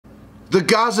The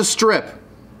Gaza Strip.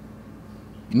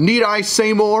 Need I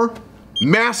say more?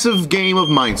 Massive game of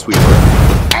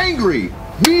Minesweeper. Angry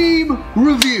Meme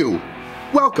Review.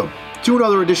 Welcome to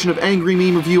another edition of Angry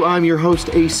Meme Review. I'm your host,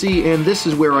 AC, and this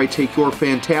is where I take your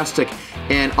fantastic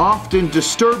and often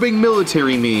disturbing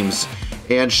military memes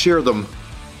and share them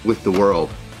with the world.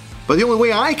 But the only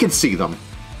way I can see them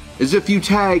is if you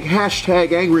tag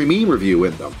hashtag Angry Meme Review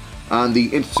in them on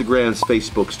the Instagrams,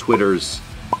 Facebooks, Twitters,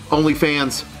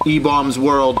 OnlyFans, eBaum's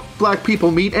World, Black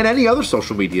People Meet, and any other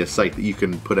social media site that you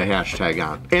can put a hashtag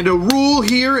on. And a rule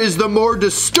here is the more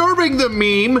disturbing the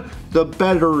meme, the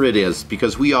better it is,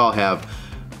 because we all have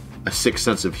a sick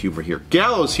sense of humor here.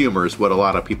 Gallows humor is what a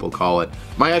lot of people call it.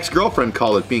 My ex-girlfriend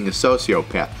called it being a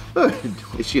sociopath.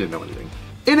 She didn't know anything.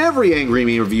 In every Angry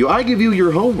Meme Review, I give you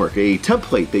your homework, a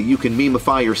template that you can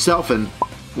memify yourself, and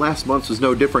last month's was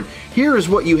no different. Here is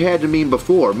what you had to meme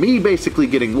before. Me basically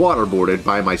getting waterboarded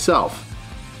by myself.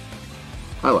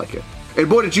 I like it. And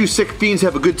boy, did you sick fiends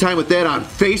have a good time with that on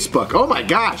Facebook. Oh my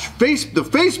gosh, the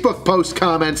Facebook post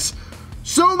comments.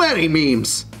 So many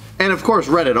memes. And of course,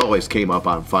 Reddit always came up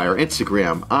on fire.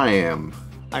 Instagram, I'm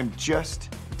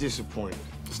just disappointed.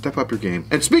 Step up your game.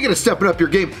 And speaking of stepping up your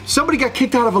game, somebody got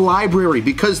kicked out of a library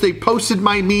because they posted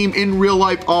my meme in real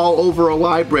life all over a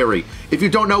library. If you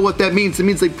don't know what that means, it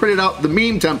means they printed out the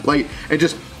meme template and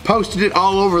just posted it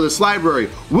all over this library.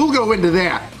 We'll go into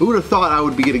that. Who would have thought I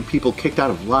would be getting people kicked out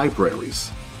of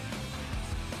libraries?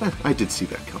 I did see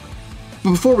that coming.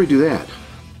 But before we do that,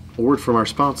 a word from our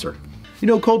sponsor. You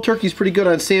know, cold turkey's pretty good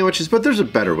on sandwiches, but there's a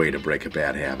better way to break a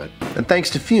bad habit. And thanks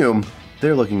to Fume,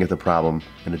 they're looking at the problem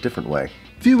in a different way.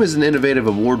 Fume is an innovative,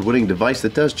 award-winning device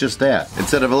that does just that.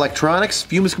 Instead of electronics,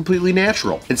 Fume is completely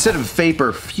natural. Instead of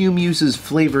vapor, Fume uses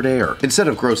flavored air. Instead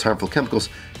of gross, harmful chemicals,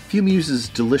 Fume uses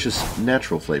delicious,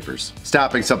 natural flavors.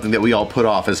 Stopping something that we all put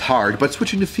off is hard, but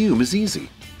switching to Fume is easy.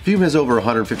 Fume has over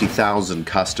 150,000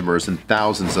 customers and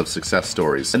thousands of success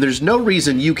stories, and there's no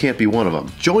reason you can't be one of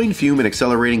them. Join Fume in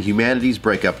accelerating humanity's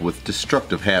breakup with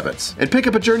destructive habits, and pick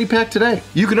up a Journey Pack today.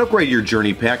 You can upgrade your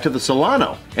Journey Pack to the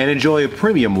Solano and enjoy a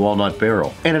premium walnut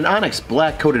barrel and an onyx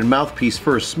black-coated mouthpiece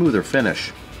for a smoother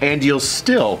finish. And you'll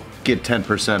still get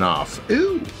 10% off.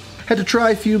 Ooh! Head to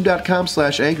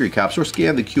tryfume.com/angrycops or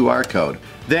scan the QR code.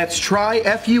 That's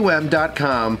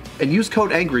tryfum.com and use code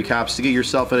AngryCops to get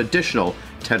yourself an additional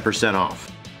 10% off.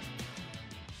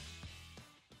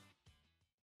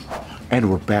 And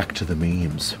we're back to the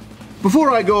memes. Before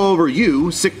I go over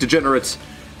you, sick degenerates,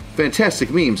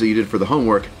 fantastic memes that you did for the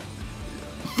homework,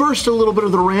 first a little bit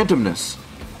of the randomness,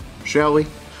 shall we?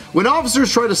 When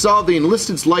officers try to solve the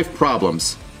enlisted's life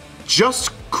problems,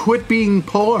 just quit being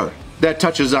poor. That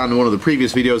touches on one of the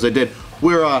previous videos I did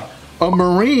where a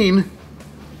Marine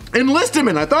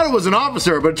enlistman, I thought it was an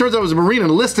officer, but it turns out it was a Marine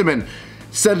enlistman,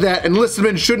 said that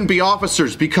enlistmen shouldn't be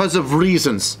officers because of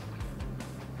reasons.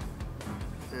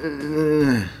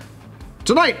 Tonight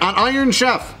on Iron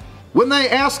Chef, when they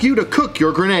ask you to cook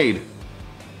your grenade.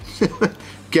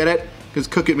 Get it? Because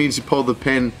cook it means you pull the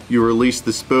pin, you release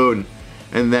the spoon,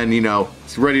 and then, you know,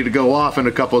 it's ready to go off in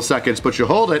a couple of seconds, but you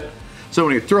hold it, so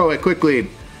when you throw it quickly,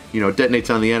 you know,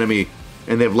 detonates on the enemy,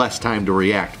 and they have less time to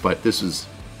react, but this is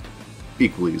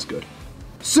equally as good.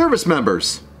 Service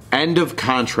members, end of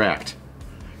contract.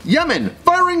 Yemen,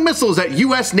 firing missiles at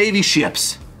US Navy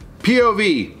ships.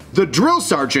 POV, the drill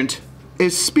sergeant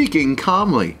is speaking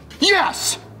calmly.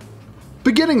 Yes!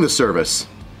 Beginning the service.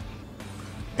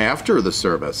 After the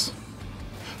service.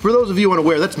 For those of you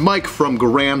unaware, that's Mike from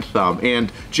Grand Thumb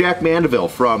and Jack Mandeville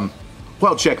from,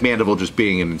 well, Jack Mandeville just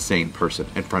being an insane person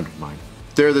and friend of mine.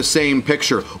 They're the same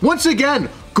picture. Once again,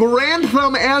 Grand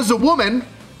Thumb as a woman,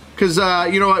 because,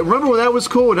 you know, remember when that was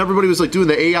cool when everybody was like doing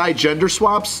the AI gender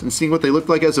swaps and seeing what they looked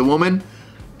like as a woman?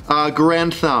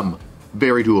 Grand Thumb,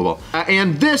 very doable.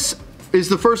 And this is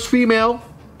the first female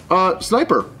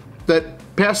sniper that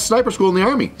passed sniper school in the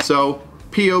Army. So,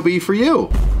 POB for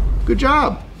you. Good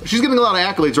job. She's getting a lot of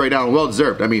accolades right now and well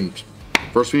deserved. I mean,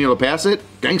 first female to pass it,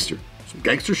 gangster. Some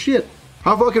gangster shit.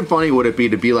 How fucking funny would it be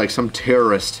to be like some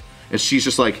terrorist and she's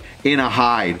just like in a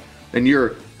hide and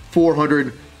you're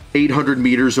 400, 800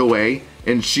 meters away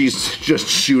and she's just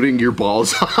shooting your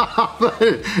balls off.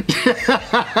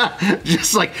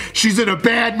 Just like she's in a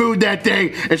bad mood that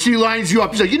day and she lines you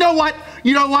up. She's like, you know what?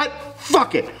 You know what?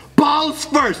 Fuck it. Balls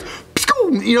first.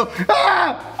 You know,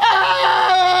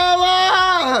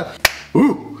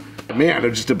 Ooh. Man,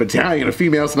 just a battalion of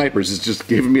female snipers is just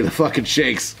giving me the fucking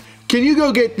shakes. Can you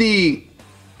go get the,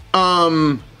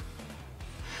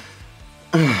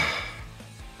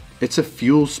 it's a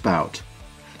fuel spout.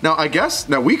 Now, I guess,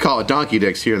 now we call it donkey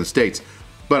dicks here in the States,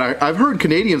 but I've heard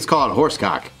Canadians call it a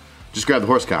horsecock. Just grab the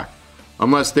horsecock.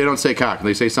 Unless they don't say cock,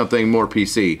 they say something more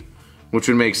PC, which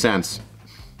would make sense.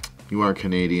 You are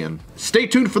Canadian. Stay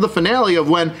tuned for the finale of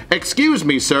when, excuse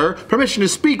me, sir, permission to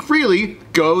speak freely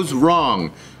goes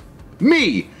wrong.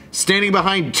 Me, standing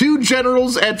behind two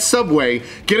generals at Subway,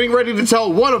 getting ready to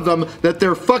tell one of them that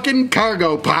their fucking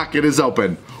cargo pocket is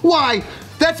open. Why?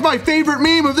 That's my favorite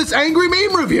meme of this Angry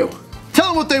Meme Review. Tell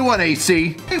them what they want,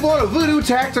 AC. They want a Voodoo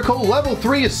Tactical Level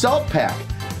 3 Assault Pack.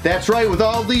 That's right, with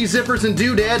all these zippers and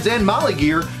doodads and molly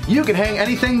gear, you can hang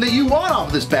anything that you want off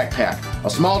of this backpack. A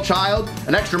small child,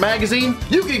 an extra magazine,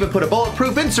 you can even put a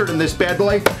bulletproof insert in this bad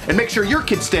boy and make sure your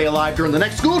kids stay alive during the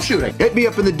next school shooting. Hit me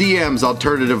up in the DMs,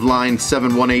 alternative line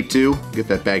 7182. Get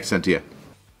that bag sent to you.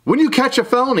 When you catch a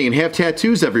felony and have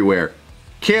tattoos everywhere,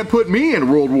 can't put me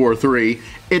in World War III.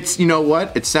 It's, you know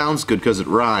what? It sounds good because it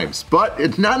rhymes, but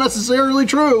it's not necessarily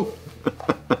true.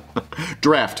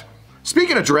 Draft.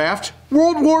 Speaking of draft,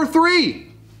 World War III.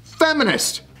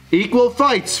 Feminist. Equal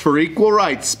fights for equal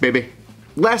rights, baby.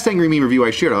 Last Angry Meme Review, I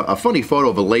shared a funny photo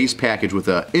of a Lay's package with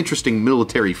an interesting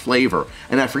military flavor,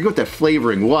 and I forget what that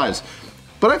flavoring was,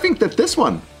 but I think that this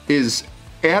one is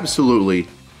absolutely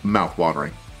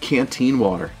mouth-watering. Canteen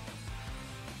water.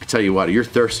 I tell you what, you're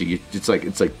thirsty. It's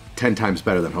like 10 times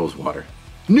better than hose water.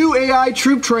 New AI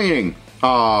troop training.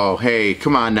 Oh, hey,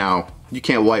 come on now. You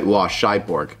can't whitewash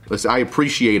Cyborg. Listen, I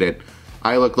appreciate it.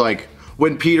 I look like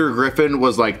when Peter Griffin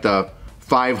was like the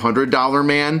 $500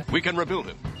 man. We can rebuild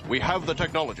it. We have the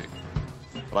technology.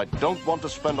 But I don't want to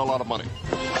spend a lot of money.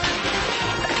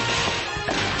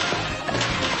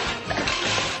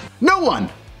 No one.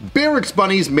 Barracks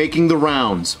bunnies making the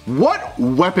rounds. What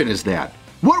weapon is that?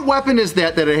 What weapon is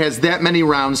that it has that many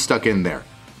rounds stuck in there?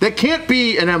 That can't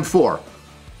be an M4.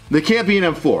 That can't be an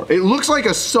M4. It looks like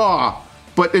a saw,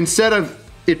 but instead of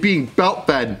it being belt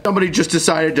fed, somebody just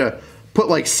decided to put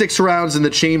like 6 rounds in the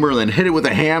chamber and then hit it with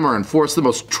a hammer and force the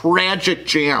most tragic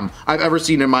jam I've ever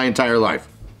seen in my entire life.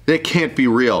 That can't be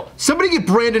real. Somebody get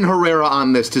Brandon Herrera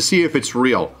on this to see if it's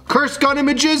real. Cursed gun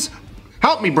images?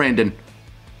 Help me, Brandon.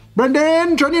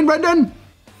 Brendan.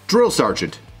 Drill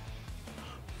sergeant.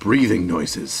 Breathing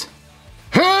noises.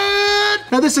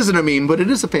 Now this isn't a meme, but it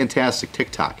is a fantastic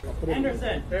TikTok.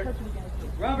 Anderson.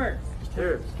 Robert.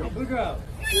 Boudreaux.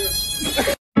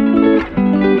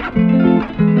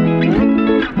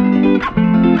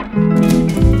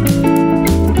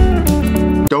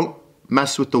 Don't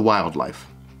mess with the wildlife.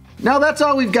 Now that's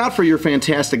all we've got for your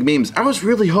fantastic memes. I was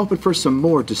really hoping for some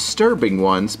more disturbing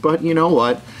ones, but you know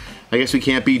what? I guess we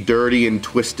can't be dirty and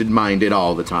twisted-minded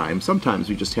all the time. Sometimes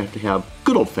we just have to have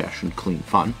good old-fashioned clean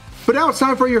fun. But now it's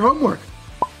time for your homework.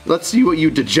 Let's see what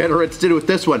you degenerates did with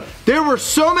this one. There were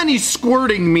so many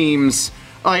squirting memes.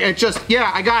 I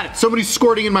got it. Somebody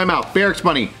squirting in my mouth. Barracks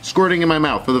bunny squirting in my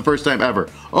mouth for the first time ever.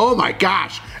 Oh my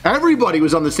gosh. Everybody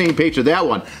was on the same page with that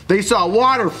one. They saw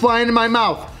water flying in my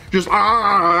mouth. Just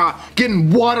getting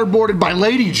waterboarded by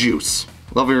lady juice.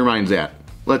 Love your mind's at.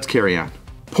 Let's carry on.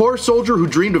 Poor soldier who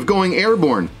dreamed of going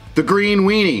airborne. The green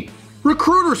weenie.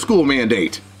 Recruiter school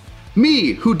mandate.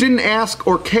 Me, who didn't ask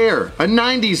or care. A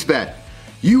 90s vet.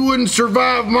 You wouldn't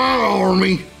survive my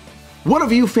army. One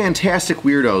of you fantastic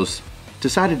weirdos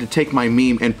decided to take my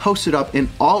meme and post it up in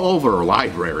all over our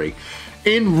library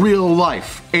in real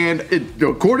life. And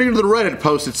according to the Reddit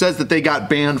post, it says that they got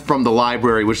banned from the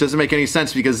library, which doesn't make any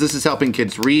sense because this is helping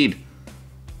kids read.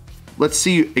 Let's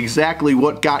see exactly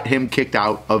what got him kicked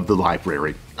out of the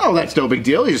library. Oh, that's no big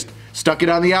deal. He just stuck it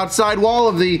on the outside wall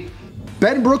of the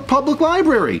Benbrook Public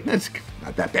Library. That's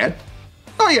not that bad.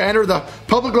 Oh, you enter the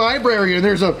public library and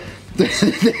there's a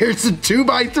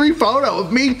 2x3 photo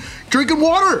of me drinking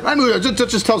water. I mean, that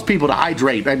just tells people to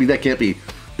hydrate. I mean, that can't be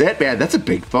that bad. That's a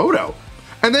big photo.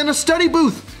 And then a study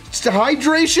booth.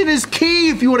 Hydration is key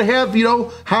if you want to have,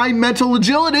 high mental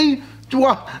agility.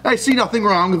 Well, I see nothing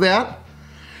wrong with that.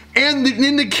 And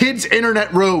in the kids'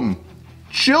 internet room,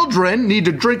 children need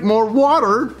to drink more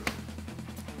water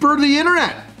for the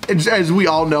internet. As we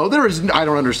all know, I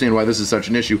don't understand why this is such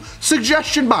an issue.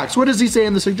 Suggestion box. What does he say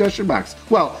in the suggestion box?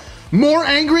 Well, more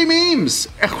angry memes.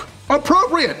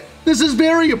 Appropriate. This is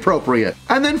very appropriate.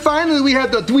 And then finally we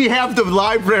have the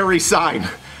library sign.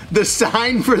 The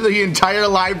sign for the entire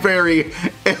library.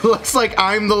 It looks like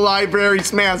I'm the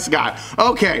library's mascot.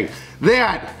 Okay,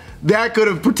 that could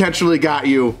have potentially got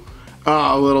you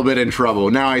a little bit in trouble.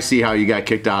 Now I see how you got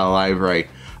kicked out of the library.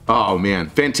 Oh man,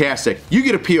 fantastic. You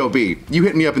get a POB. You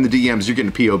hit me up in the DMs, you're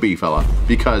getting a POB, fella.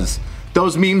 Because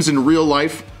those memes in real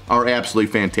life are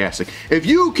absolutely fantastic. If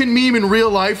you can meme in real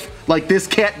life like this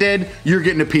cat did, you're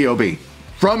getting a POB.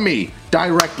 From me,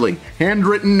 directly.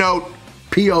 Handwritten note,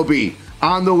 POB.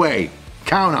 On the way.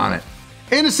 Count on it.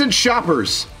 Innocent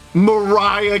shoppers.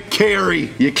 Mariah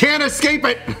Carey. You can't escape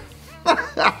it.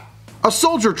 A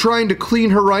soldier trying to clean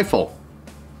her rifle.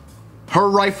 Her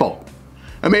rifle.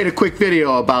 I made a quick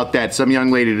video about that. Some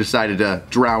young lady decided to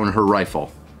drown her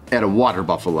rifle at a water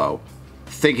buffalo,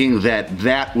 thinking that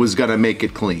that was gonna make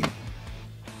it clean.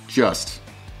 Just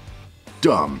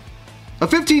dumb. A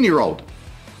 15-year-old.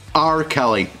 R.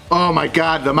 Kelly. Oh my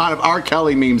God, the amount of R.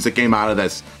 Kelly memes that came out of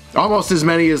this. Almost as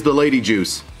many as the lady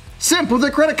juice. Simp with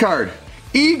a credit card.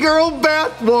 E-girl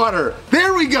bathwater.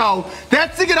 There we go.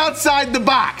 That's to get outside the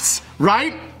box,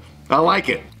 right? I like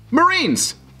it.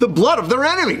 Marines. The blood of their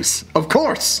enemies. Of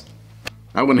course.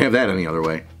 I wouldn't have that any other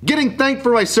way. Getting thanked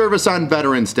for my service on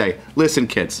Veterans Day. Listen,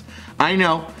 kids. I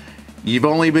know you've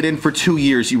only been in for 2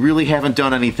 years. You really haven't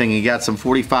done anything. You got some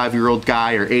 45-year-old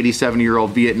guy or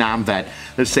 87-year-old Vietnam vet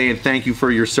that's saying thank you for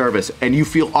your service. And you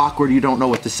feel awkward. You don't know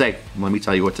what to say. Let me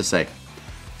tell you what to say.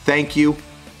 Thank you.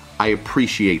 I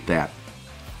appreciate that.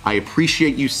 I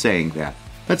appreciate you saying that.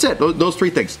 That's it. Those 3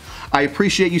 things. I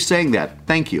appreciate you saying that.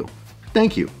 Thank you.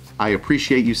 Thank you. I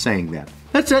appreciate you saying that.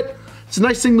 That's it. It's the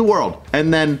nice thing in the world.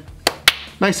 And then,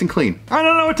 nice and clean. I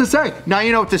don't know what to say. Now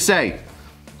you know what to say.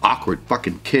 Awkward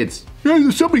fucking kids.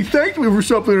 Yeah, somebody thanked me for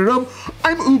something and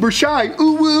I'm uber shy.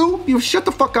 Ooh woo. You shut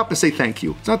the fuck up and say thank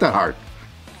you. It's not that hard.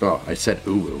 Oh, I said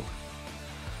ooh woo.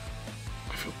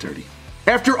 I feel dirty.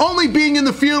 After only being in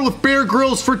the field with Bear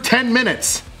Grylls for 10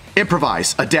 minutes.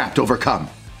 Improvise, adapt, overcome.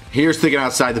 Here's thinking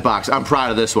outside the box. I'm proud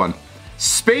of this one.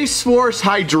 Space Force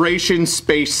Hydration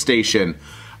Space Station.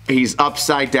 He's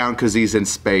upside down because he's in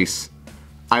space.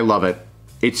 I love it.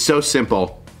 It's so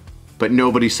simple, but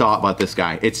nobody saw about this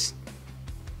guy. It's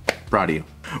proud of you.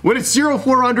 When it's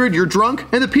 0400, you're drunk,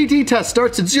 and the PT test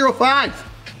starts at 05.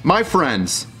 My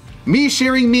friends, me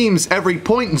sharing memes every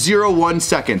 0.01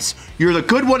 seconds. You're the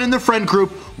good one in the friend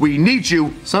group. We need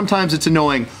you. Sometimes it's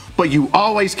annoying, but you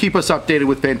always keep us updated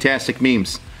with fantastic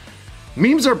memes.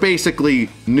 Memes are basically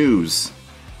news.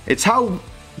 It's how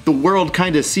the world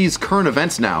kind of sees current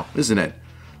events now, isn't it?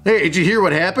 Hey, did you hear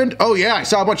what happened? Oh yeah, I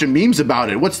saw a bunch of memes about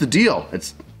it. What's the deal?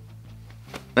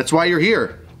 That's why you're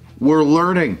here. We're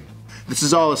learning. This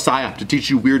is all a psyop to teach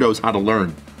you weirdos how to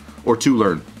learn. Or to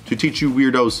learn. To teach you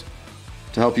weirdos,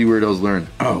 to help you weirdos learn.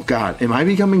 Oh God, am I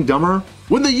becoming dumber?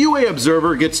 When the UA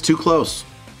observer gets too close.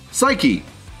 Psyche,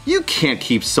 you can't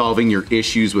keep solving your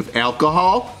issues with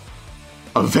alcohol.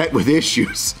 A vet with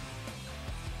issues.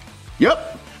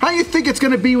 Yep. How you think it's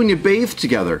gonna be when you bathe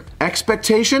together?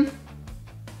 Expectation?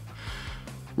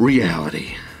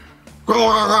 Reality.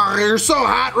 You're so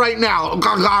hot right now.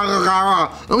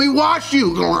 Let me wash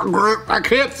you. I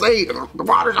can't say the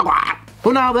water's so hot.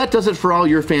 Well, now that does it for all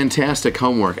your fantastic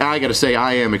homework. I gotta say,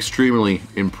 I am extremely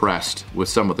impressed with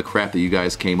some of the crap that you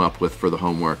guys came up with for the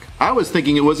homework. I was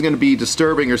thinking it wasn't gonna be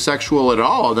disturbing or sexual at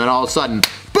all, and then all of a sudden,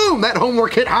 boom, that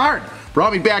homework hit hard.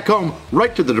 Brought me back home,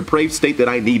 right to the depraved state that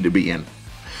I need to be in.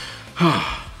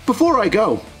 Before I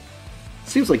go,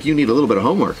 seems like you need a little bit of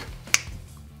homework.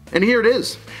 And here it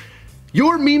is.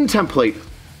 Your meme template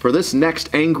for this next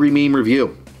angry meme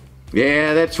review.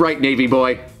 Yeah, that's right, Navy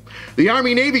boy. The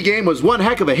Army-Navy game was one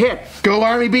heck of a hit. Go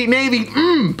Army beat Navy.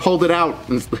 Pulled it out,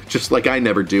 just like I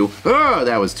never do. Oh,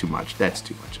 that was too much. That's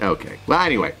too much. Okay. Well,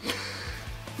 anyway.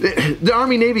 The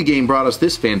Army-Navy game brought us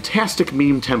this fantastic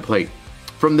meme template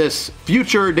from this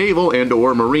future naval and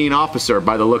or Marine officer.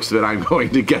 By the looks of it, I'm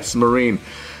going to guess Marine.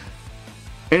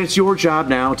 And it's your job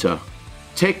now to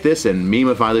take this and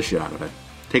memeify the shit out of it.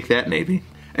 Take that, Navy.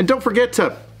 And don't forget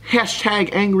to hashtag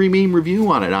angry meme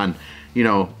review on it on, you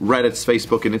know, Reddit's,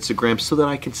 Facebook, and Instagram so that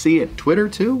I can see it. Twitter,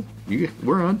 too.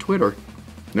 We're on Twitter.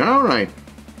 All right.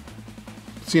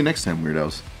 See you next time,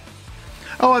 weirdos.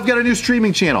 Oh, I've got a new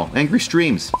streaming channel, Angry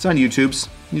Streams. It's on YouTube's.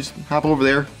 You just hop over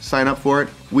there, sign up for it.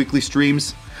 Weekly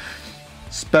streams.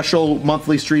 Special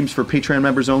monthly streams for Patreon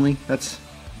members only. That's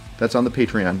on the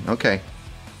Patreon. Okay.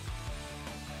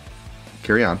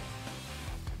 Carry on.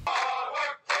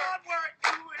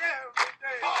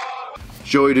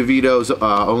 Joey DeVito's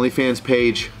OnlyFans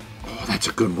page. Oh, that's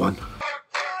a good one.